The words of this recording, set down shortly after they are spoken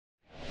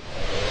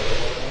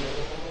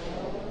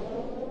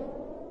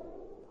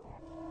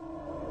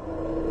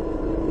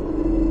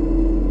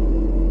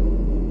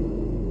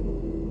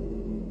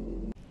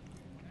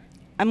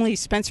I'm Lee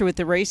Spencer with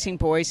the Racing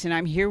Boys, and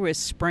I'm here with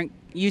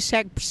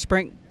USAC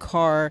Sprint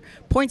Car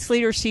points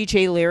leader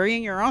CJ Leary,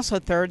 and you're also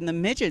third in the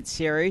Midget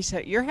Series.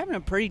 You're having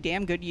a pretty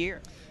damn good year.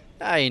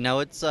 Yeah,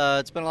 it's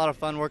been a lot of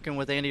fun working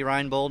with Andy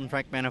Reinbold and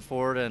Frank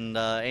Manafort, and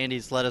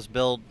Andy's let us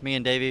me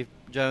and Davey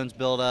Jones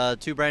build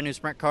two brand new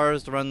sprint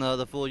cars to run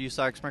the full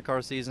USAC Sprint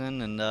Car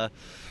season, and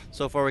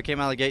so far we came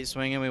out of the gate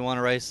swinging. We won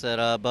a race at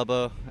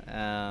Bubba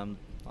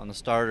on the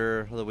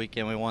starter of the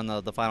weekend. We won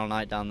the final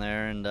night down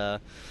there,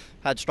 and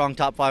had strong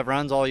top 5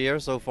 runs all year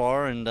so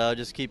far, and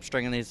just keep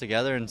stringing these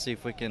together and see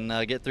if we can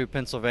get through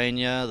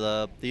Pennsylvania,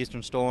 the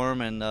Eastern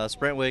Storm, and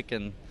Sprint Week,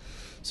 and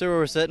see where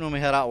we're sitting when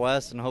we head out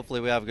west, and hopefully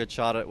we have a good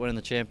shot at winning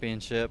the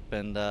championship.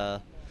 And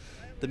the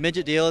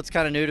midget deal, it's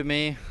kind of new to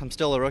me. I'm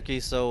still a rookie,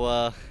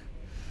 so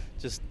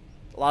just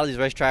a lot of these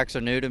racetracks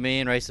are new to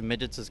me, and racing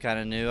midgets is kind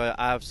of new. I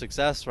have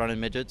success running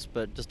midgets,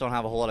 but just don't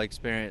have a whole lot of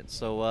experience.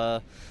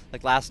 So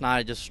like last night,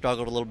 I just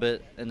struggled a little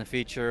bit in the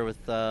feature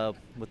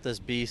with this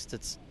beast.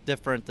 It's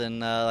different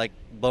than like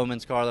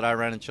Bowman's car that I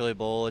ran in Chili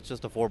Bowl. It's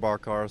just a 4-bar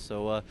car,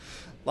 so a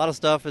lot of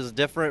stuff is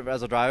different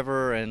as a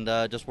driver, and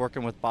just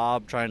working with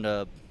Bob, trying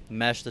to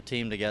mesh the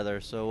team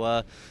together.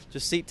 So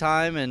just seat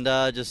time and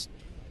just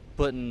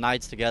putting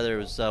nights together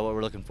is what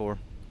we're looking for.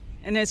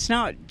 And it's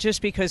not just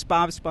because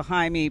Bob's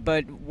behind me,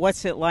 but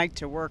what's it like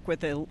to work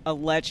with a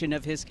legend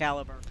of his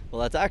caliber?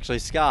 Well, that's actually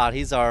Scott.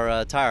 He's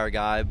our tire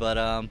guy,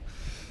 but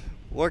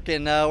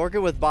working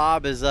with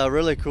Bob is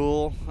really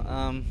cool.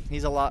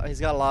 He's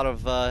got a lot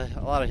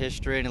of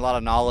history and a lot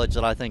of knowledge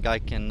that I think I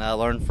can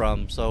learn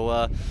from.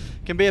 So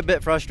can be a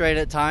bit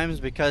frustrating at times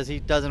because he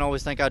doesn't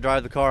always think I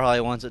drive the car how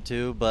he wants it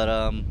to.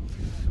 But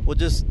we'll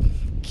just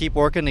keep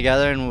working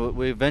together, and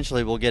we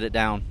eventually will get it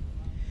down.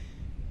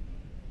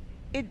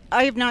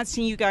 I have not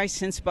seen you guys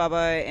since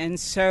Bubba, and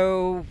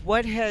so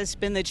what has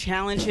been the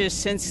challenges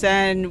since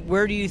then?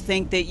 Where do you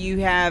think that you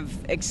have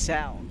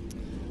excelled?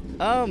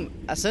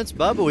 Since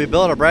Bubba, we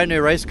built a brand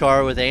new race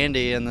car with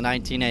Andy in the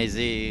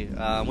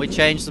 19AZ. We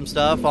changed some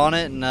stuff on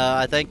it, and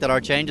I think that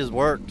our changes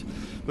worked.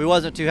 We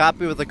wasn't too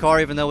happy with the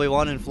car, even though we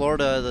won in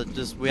Florida.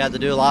 We had to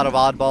do a lot of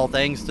oddball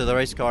things to the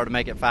race car to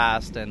make it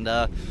fast, and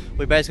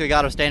we basically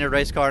got a standard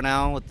race car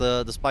now with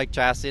the spike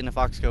chassis and the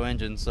Foxco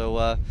engine.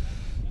 So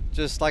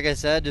just like I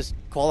said, just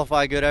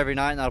qualify good every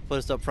night, and that'll put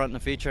us up front in the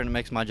feature, and it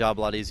makes my job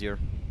a lot easier.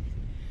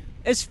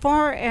 As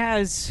far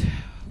as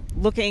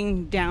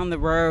looking down the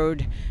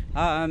road,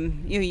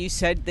 you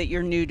said that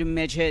you're new to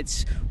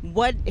midgets.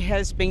 What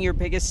has been your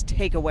biggest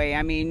takeaway?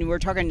 I mean, we're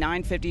talking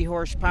 950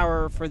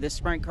 horsepower for the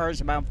sprint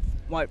cars, about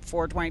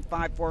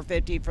 425,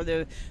 450 for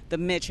the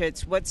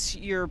midgets. What's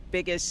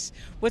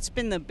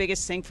been the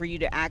biggest thing for you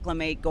to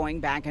acclimate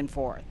going back and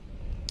forth?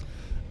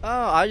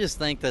 Oh, I just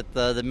think that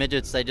the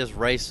midgets, they just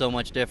race so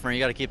much different.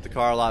 You got to keep the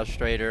car a lot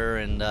straighter,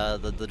 and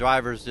the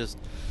drivers just,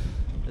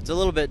 it's a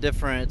little bit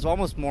different. It's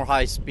almost more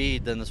high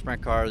speed than the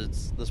sprint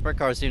cars. The sprint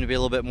cars seem to be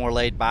a little bit more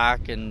laid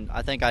back, and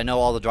I think I know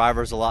all the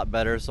drivers a lot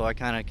better, so I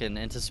kind of can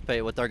anticipate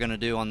what they're going to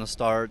do on the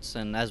starts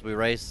and as we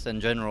race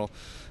in general.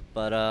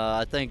 But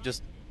I think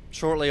just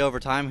shortly over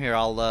time here,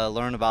 I'll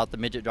learn about the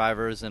midget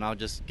drivers, and I'll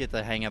just get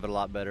the hang of it a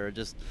lot better.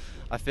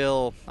 I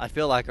feel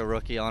like a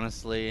rookie,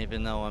 honestly,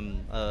 even though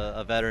I'm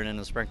a veteran in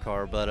a sprint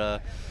car.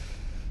 But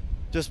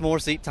just more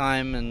seat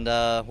time and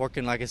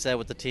working, like I said,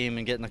 with the team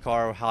and getting the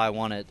car how I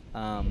want it.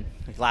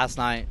 Like last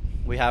night,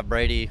 we have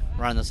Brady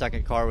running the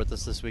second car with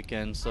us this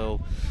weekend, so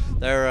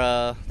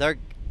they're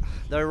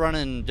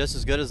running just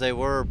as good as they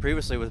were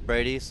previously with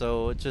Brady.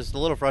 So it's just a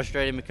little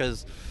frustrating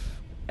because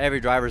every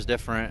driver's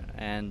different,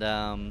 and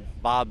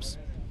Bob's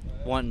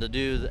wanting to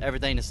do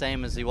everything the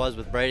same as he was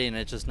with Brady, and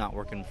it's just not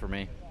working for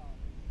me.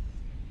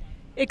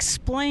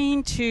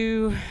 Explain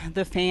to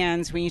the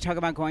fans, when you talk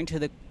about going to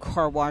the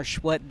car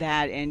wash, what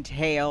that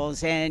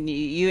entails. And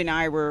you and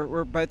I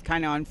were both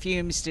kind of on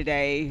fumes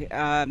today.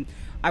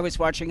 I was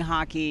watching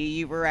hockey.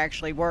 You were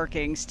actually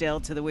working still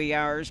to the wee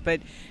hours.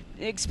 But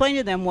explain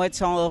to them what's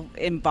all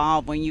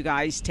involved when you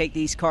guys take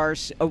these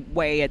cars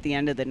away at the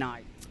end of the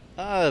night.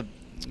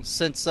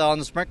 Since on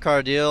the sprint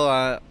car deal,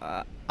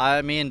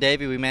 me and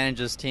Davey, we manage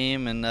this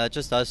team, and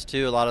just us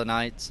two a lot of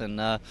nights,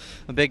 and I'm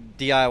a big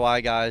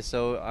DIY guy,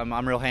 so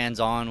I'm real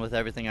hands-on with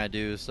everything I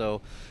do.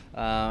 So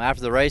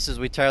after the races,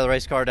 we tear the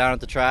race car down at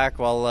the track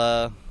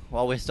while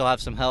we still have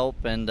some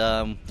help,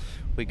 and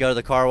we go to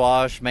the car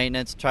wash,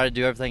 maintenance, try to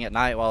do everything at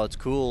night while it's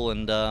cool,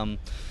 and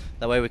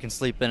that way we can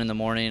sleep in the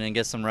morning and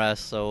get some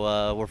rest,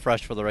 so we're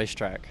fresh for the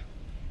racetrack.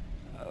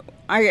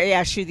 I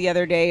asked you the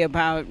other day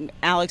about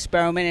Alex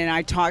Bowman, and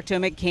I talked to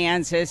him at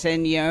Kansas,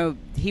 and,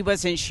 he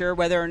wasn't sure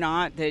whether or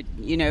not that,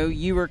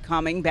 you were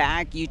coming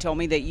back. You told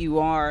me that you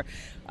are.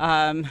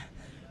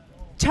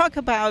 Talk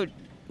about,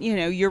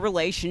 your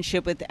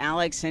relationship with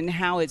Alex and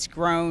how it's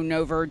grown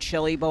over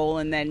Chili Bowl,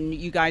 and then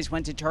you guys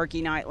went to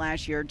Turkey Night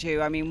last year, too.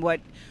 I mean,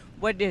 what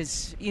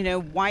is,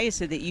 why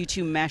is it that you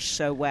two mesh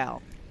so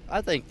well? I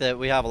think that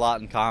we have a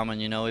lot in common.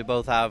 We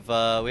both have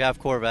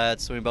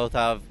Corvettes. We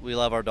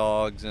love our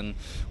dogs, and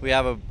we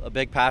have a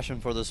big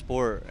passion for the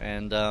sport.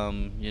 And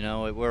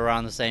we're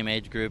around the same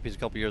age group. He's a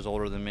couple years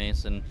older than me,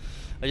 and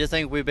I just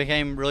think we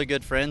became really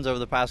good friends over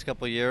the past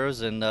couple of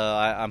years, and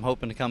I'm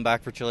hoping to come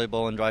back for Chili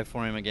Bowl and drive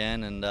for him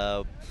again.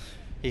 And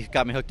he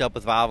got me hooked up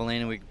with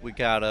Valvoline, and we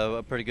got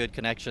a pretty good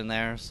connection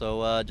there.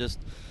 So just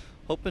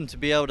hoping to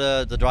be able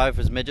to drive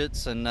his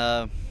midgets and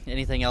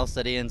anything else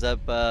that he ends up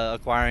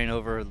acquiring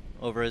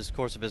over his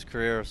course of his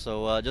career.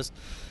 So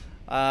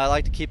I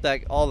like to keep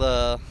all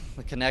the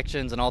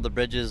connections and all the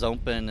bridges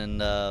open,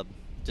 and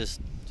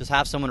just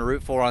have someone to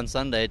root for on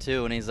Sunday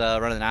too when he's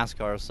running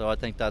NASCAR. So I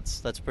think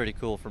that's pretty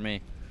cool for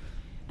me.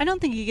 I don't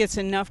think he gets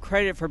enough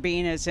credit for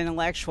being as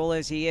intellectual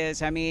as he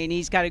is. I mean,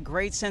 he's got a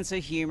great sense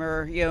of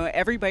humor. You know,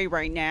 everybody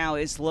right now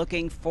is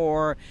looking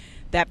for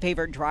that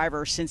favorite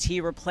driver since he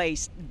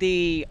replaced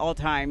the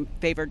all-time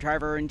favorite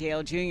driver in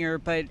Dale Jr.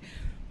 But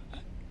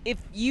if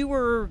you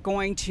were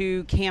going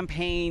to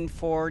campaign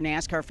for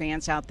NASCAR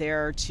fans out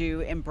there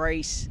to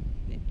embrace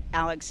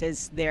Alex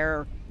as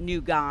their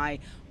new guy,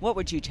 what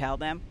would you tell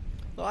them?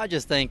 Well, I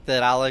just think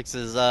that Alex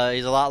is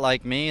he's a lot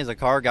like me. He's a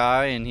car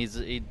guy, and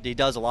he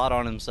does a lot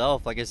on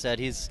himself. Like I said,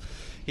 he's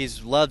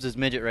loves his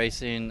midget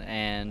racing,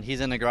 and he's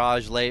in the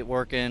garage late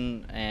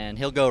working, and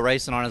he'll go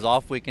racing on his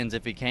off weekends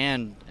if he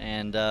can.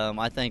 And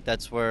I think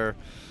that's where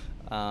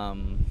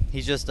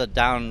he's just a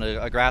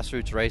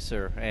grassroots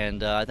racer,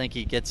 and I think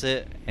he gets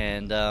it.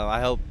 And I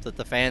hope that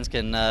the fans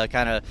can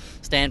kind of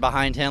stand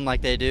behind him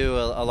like they do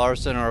a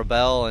Larson or a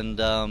Bell,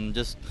 and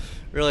just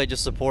really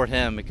just support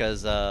him,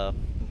 because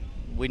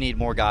we need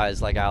more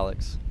guys like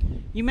Alex.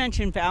 You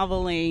mentioned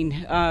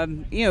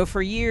Valvoline. You know,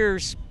 for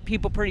years,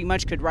 people pretty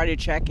much could write a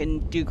check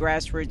and do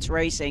grassroots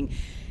racing.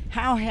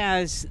 How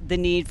has the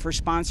need for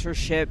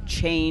sponsorship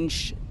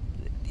changed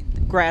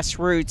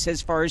grassroots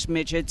as far as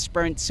midget,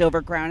 sprint,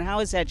 Silver Crown? How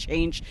has that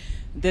changed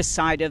this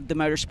side of the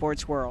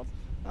motorsports world?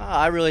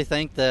 I really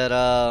think that,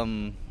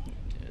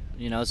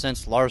 you know,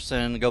 since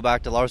Larson, go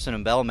back to Larson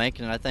and Bell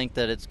making it, I think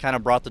that it's kind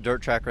of brought the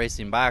dirt track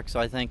racing back. So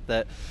I think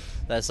that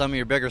some of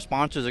your bigger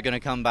sponsors are going to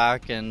come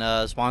back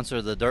and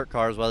sponsor the dirt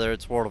cars, whether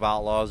it's World of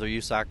Outlaws or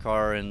USAC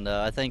Car. And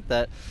I think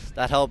that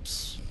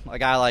helps a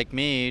guy like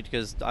me,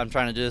 because I'm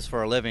trying to do this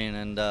for a living.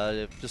 And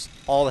just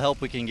all the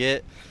help we can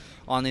get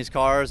on these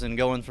cars and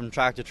going from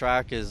track to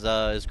track is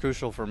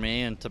crucial for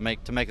me, and to make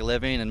a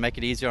living and make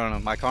it easier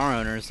on my car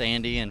owners,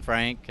 Andy and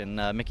Frank and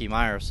Mickey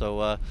Meyer.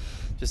 So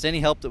just any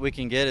help that we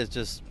can get is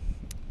just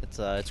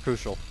it's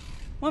crucial.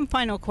 One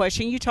final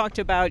question. You talked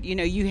about, you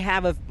know, you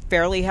have a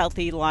fairly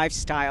healthy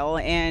lifestyle,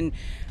 and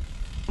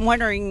I'm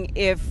wondering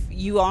if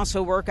you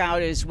also work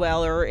out as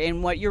well,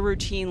 and what your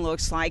routine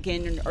looks like.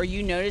 And are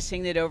you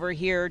noticing that over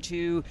here,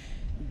 to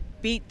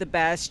beat the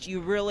best,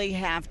 you really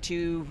have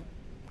to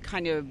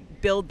kind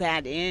of build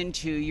that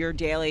into your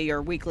daily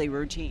or weekly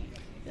routine?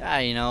 Yeah,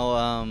 you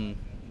know,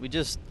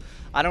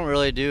 I don't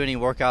really do any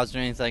workouts or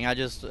anything. I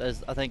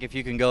think if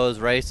you can go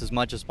race as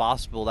much as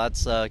possible,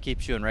 that's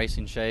keeps you in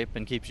racing shape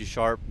and keeps you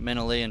sharp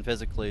mentally and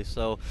physically.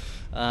 So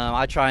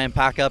I try and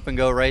pack up and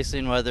go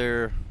racing,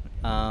 whether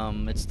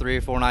it's 3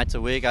 or 4 nights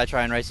a week. I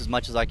try and race as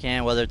much as I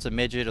can, whether it's a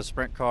midget, a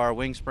sprint car,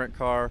 wing sprint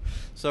car,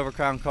 Silver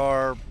Crown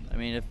car. I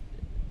mean, if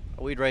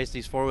we'd race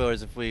these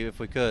four-wheelers if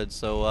we could.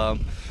 So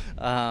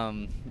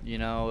you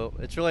know,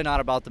 it's really not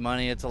about the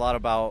money. It's a lot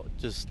about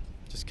just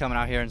coming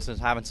out here and just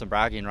having some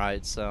bragging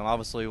rights.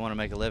 Obviously, we want to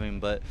make a living,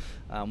 but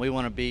we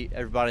want to beat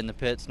everybody in the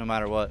pits no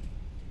matter what.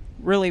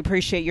 Really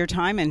appreciate your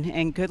time,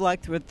 and good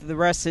luck with the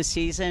rest of the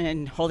season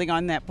and holding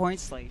on that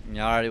points lead.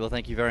 Yeah, all righty. Well,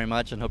 thank you very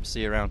much, and hope to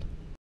see you around.